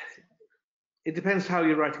 It depends how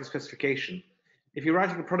you're writing a specification. If you're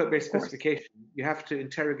writing a product-based specification, you have to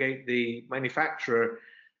interrogate the manufacturer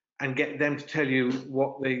and get them to tell you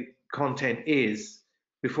what the content is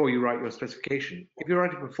before you write your specification. If you're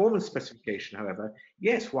writing a performance specification, however,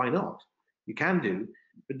 yes, why not? You can do,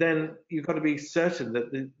 but then you've got to be certain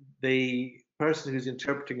that the person who's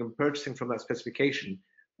interpreting and purchasing from that specification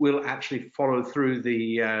will actually follow through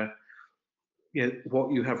the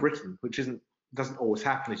what you have written, which doesn't always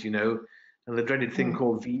happen, as you know. And the dreaded thing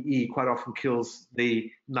called VE quite often kills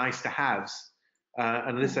the nice to haves.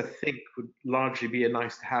 And this, I think, would largely be a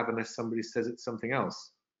nice to have unless somebody says it's something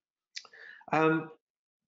else. I've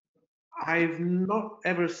not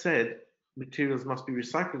ever said materials must be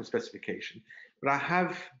recycled in specification, but I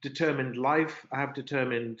have determined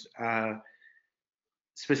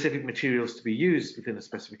specific materials to be used within a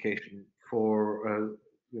specification for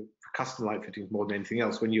custom light fittings more than anything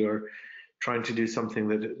else when you're trying to do something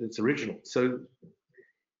that's original. So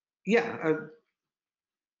yeah,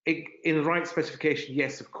 in the right specification,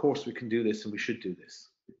 yes, of course we can do this and we should do this.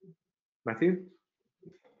 Matthew?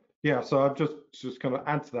 Yeah, so I'll just kind of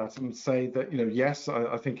add to that and say that, yes,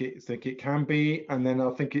 I think it can be, and then I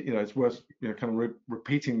think it's worth kind of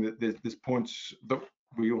repeating this point that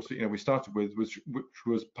we also we started with, which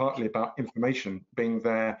was partly about information being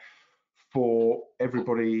there for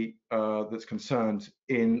everybody that's concerned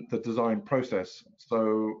in the design process.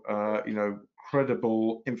 So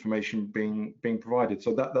credible information being provided.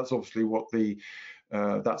 So that's obviously what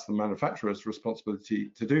that's the manufacturer's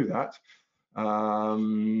responsibility to do that,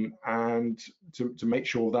 and to make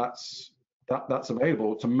sure that's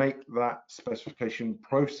available, to make that specification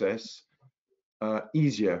process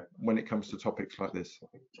easier when it comes to topics like this.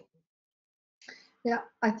 Yeah,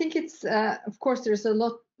 I think it's of course there's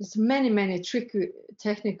many tricky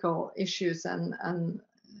technical issues and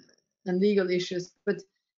legal issues, but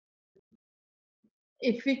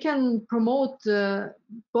if we can promote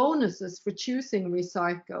bonuses for choosing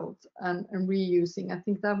recycled and reusing, I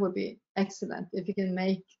think that would be excellent. If you can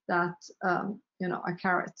make that, you know, a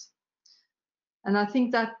carrot. And I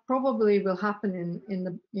think that probably will happen in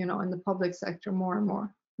the, you know, in the public sector more and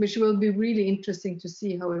more, which will be really interesting to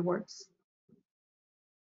see how it works.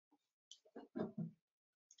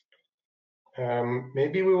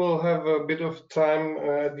 Maybe we will have a bit of time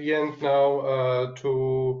at the end now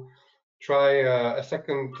to try a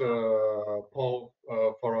second poll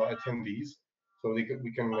for our attendees, so we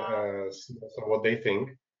can see what they think.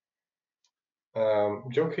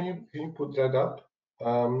 Joe, can you put that up?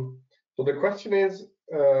 So the question is,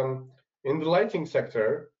 in the lighting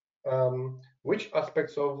sector, which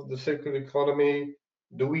aspects of the circular economy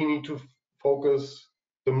do we need to focus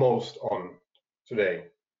the most on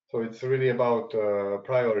today? So it's really about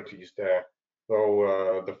priorities there.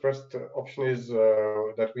 So the first option is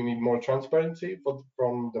that we need more transparency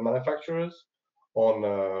from the manufacturers on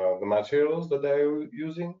the materials that they're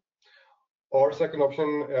using. Or second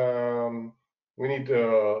option, we need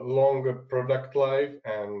longer product life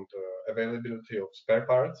and availability of spare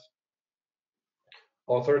parts.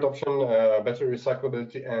 Or third option, better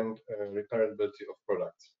recyclability and repairability of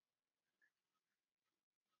products.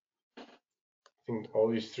 I think all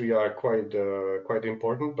these three are quite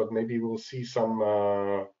important, but maybe we'll see some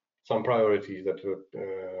priorities that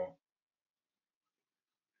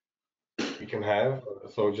we can have.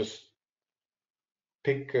 So just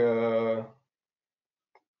pick the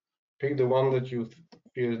one that you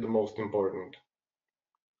feel is the most important.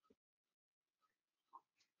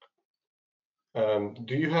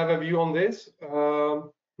 Do you have a view on this,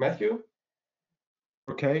 Matthew?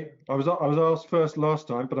 Okay, I was asked first last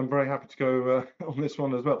time, but I'm very happy to go on this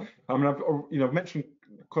one as well. I mean, I've mentioned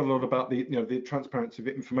quite a lot about the the transparency of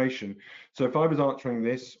information. So if I was answering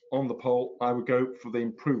this on the poll, I would go for the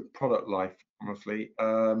improved product life, honestly.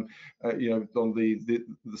 On the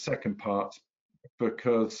second part,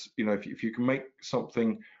 because if you can make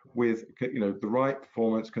something with the right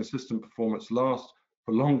performance, consistent performance, last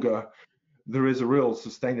for longer, there is a real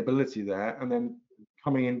sustainability there. And then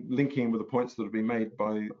coming in, linking in with the points that have been made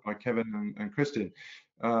by Kevan and Kristin,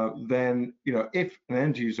 then if an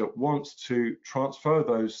end user wants to transfer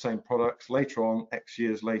those same products later on, X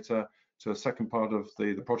years later, to a second part of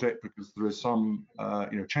the project, because there is some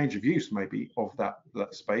change of use maybe of that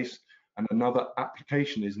space, and another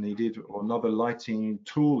application is needed, or another lighting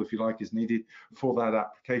tool, if you like, is needed for that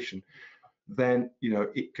application, then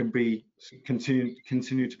it can be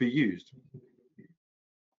continue to be used.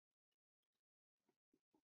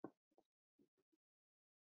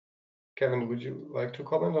 Kevan, would you like to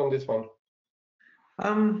comment on this one?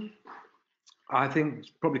 I think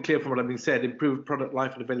it's probably clear from what I've been said. Improved product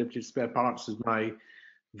life and availability of spare parts is my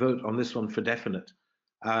vote on this one for definite.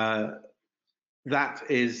 That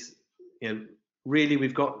is, really,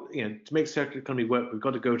 we've got, to make circular economy work, we've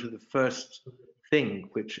got to go to the first thing,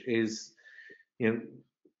 which is,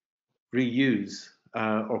 reuse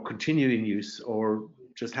or continue in use, or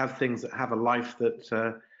just have things that have a life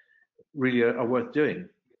that really are worth doing.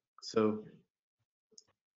 So,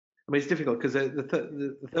 I mean, it's difficult because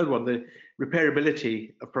the third one, the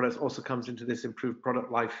repairability of products, also comes into this improved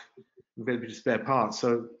product life, availability of spare parts.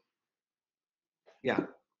 So, yeah,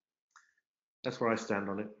 that's where I stand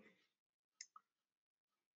on it.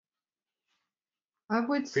 I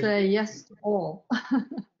would say yes to all.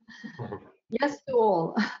 Yes to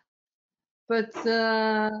all. But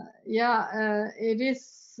it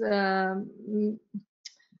is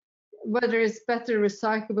whether it's better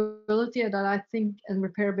recyclability that I think, and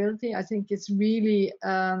repairability, I think it's really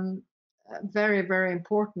very, very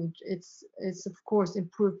important. It's of course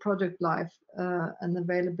improved product life and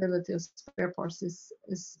availability of spare parts is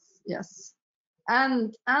yes,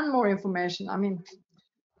 and more information. I mean,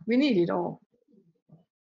 we need it all.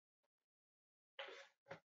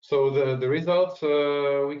 So the results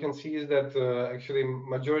we can see is that actually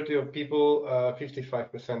majority of people,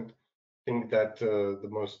 55%, think that the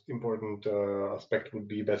most important aspect would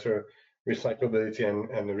be better recyclability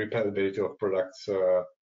and repairability of products,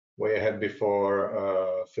 way ahead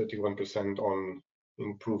before 31% on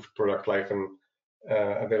improved product life and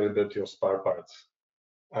availability of spare parts.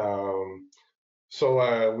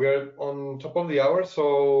 So we are on top of the hour,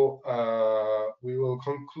 so we will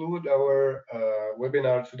conclude our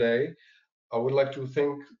webinar today. I would like to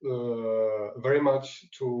thank very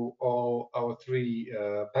much to all our three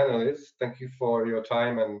panelists. Thank you for your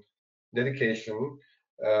time and dedication.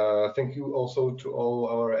 Thank you also to all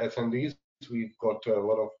our attendees. We've got a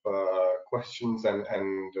lot of questions and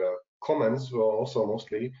comments, well, also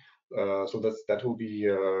mostly So that will be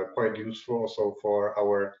quite useful also for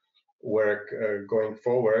our work going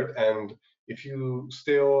forward. And if you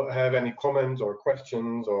still have any comments or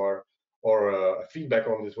questions or feedback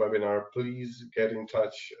on this webinar, please get in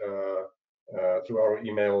touch through our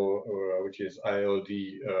email, which is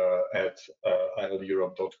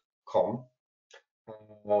iald@ialdeurope.com.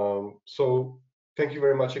 So thank you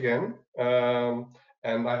very much again,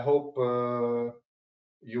 and I hope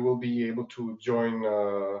you will be able to join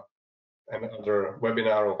another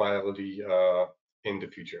webinar of IALD in the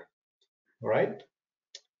future. All right.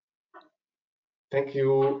 Thank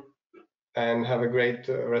you, and have a great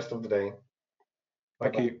rest of the day.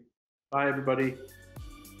 Thank you. Bye, everybody.